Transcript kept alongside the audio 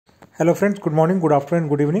Hello friends, good morning, good afternoon,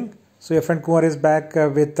 good evening. So your friend Kumar is back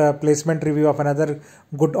with a placement review of another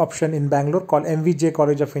good option in Bangalore called MVJ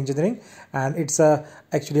College of Engineering, and it's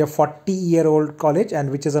actually a 40-year-old college and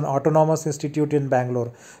which is an autonomous institute in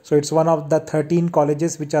Bangalore. So it's one of the 13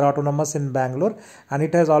 colleges which are autonomous in Bangalore, and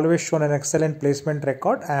it has always shown an excellent placement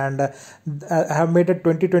record. And I have made a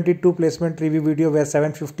 2022 placement review video where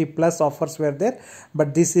 750 plus offers were there,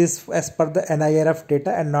 but this is as per the NIRF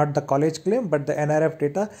data and not the college claim, but the NIRF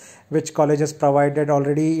data which college has provided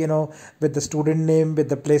already, with the student name, with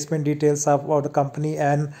the placement details about the company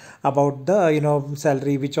and about the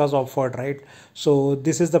salary which was offered, right? So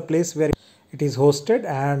this is the place where it is hosted,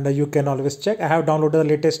 and you can always check. I have downloaded the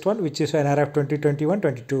latest one, which is NRF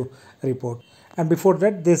 2021-22 report. And before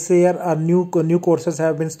that, this year new courses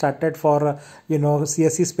have been started for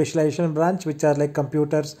CSE specialization branch, which are like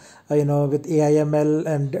computers, with AIML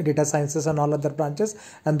and data sciences and all other branches,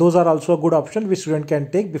 and those are also a good option which student can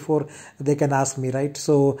take before they can ask me, right?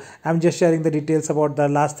 So I'm just sharing the details about the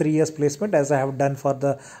last 3 years placement as I have done for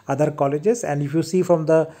the other colleges. And if you see from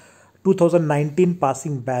the 2019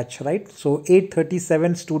 passing batch, right? So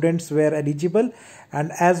 837 students were eligible,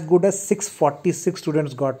 and as good as 646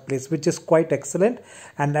 students got placed, which is quite excellent.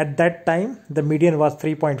 And at that time, the median was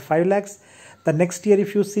 3.5 lakhs. The next year,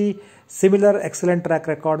 if you see, similar excellent track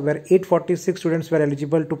record where 846 students were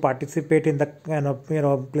eligible to participate in the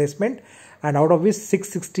placement, and out of which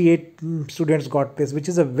 668 students got placed, which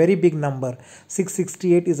is a very big number.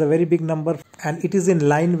 668 is a very big number, and it is in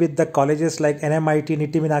line with the colleges like NMIT,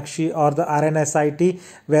 Niti Meenakshi, or the RNSIT,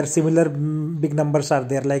 where similar big numbers are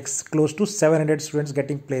there, like close to 700 students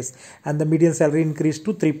getting placed, and the median salary increased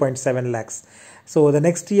to 3.7 lakhs. So the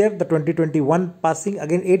next year, the 2021 passing,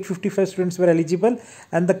 again 855 students were eligible,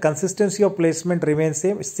 and the consistency of placement remains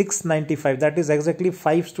same, 695. That is exactly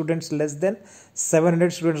 5 students less than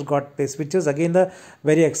 700 students got placed, which is again the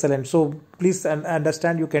very excellent. So please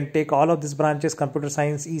understand, you can take all of these branches, computer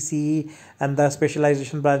science, ECE, and the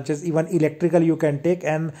specialization branches, even electrical you can take,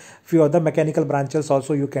 and few other mechanical branches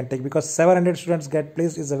also you can take, because 700 students get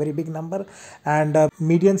placed is a very big number. And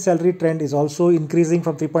median salary trend is also increasing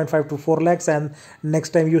from 3.5 to 4 lakhs, and next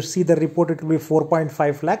time you see the report, it will be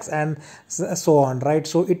 4.5 lakhs and so on, right?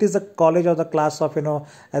 So it is a college of the class of,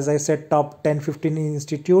 as I said, top 10-15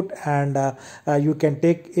 institute, and you can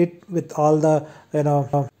take it with all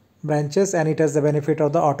the branches, and it has the benefit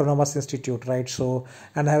of the autonomous institute, right? So,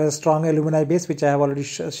 and I have a strong alumni base which I have already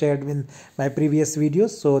shared in my previous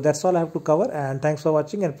videos. So that's all I have to cover, and thanks for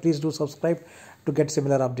watching, and please do subscribe to get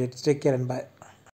similar updates. Take care and bye.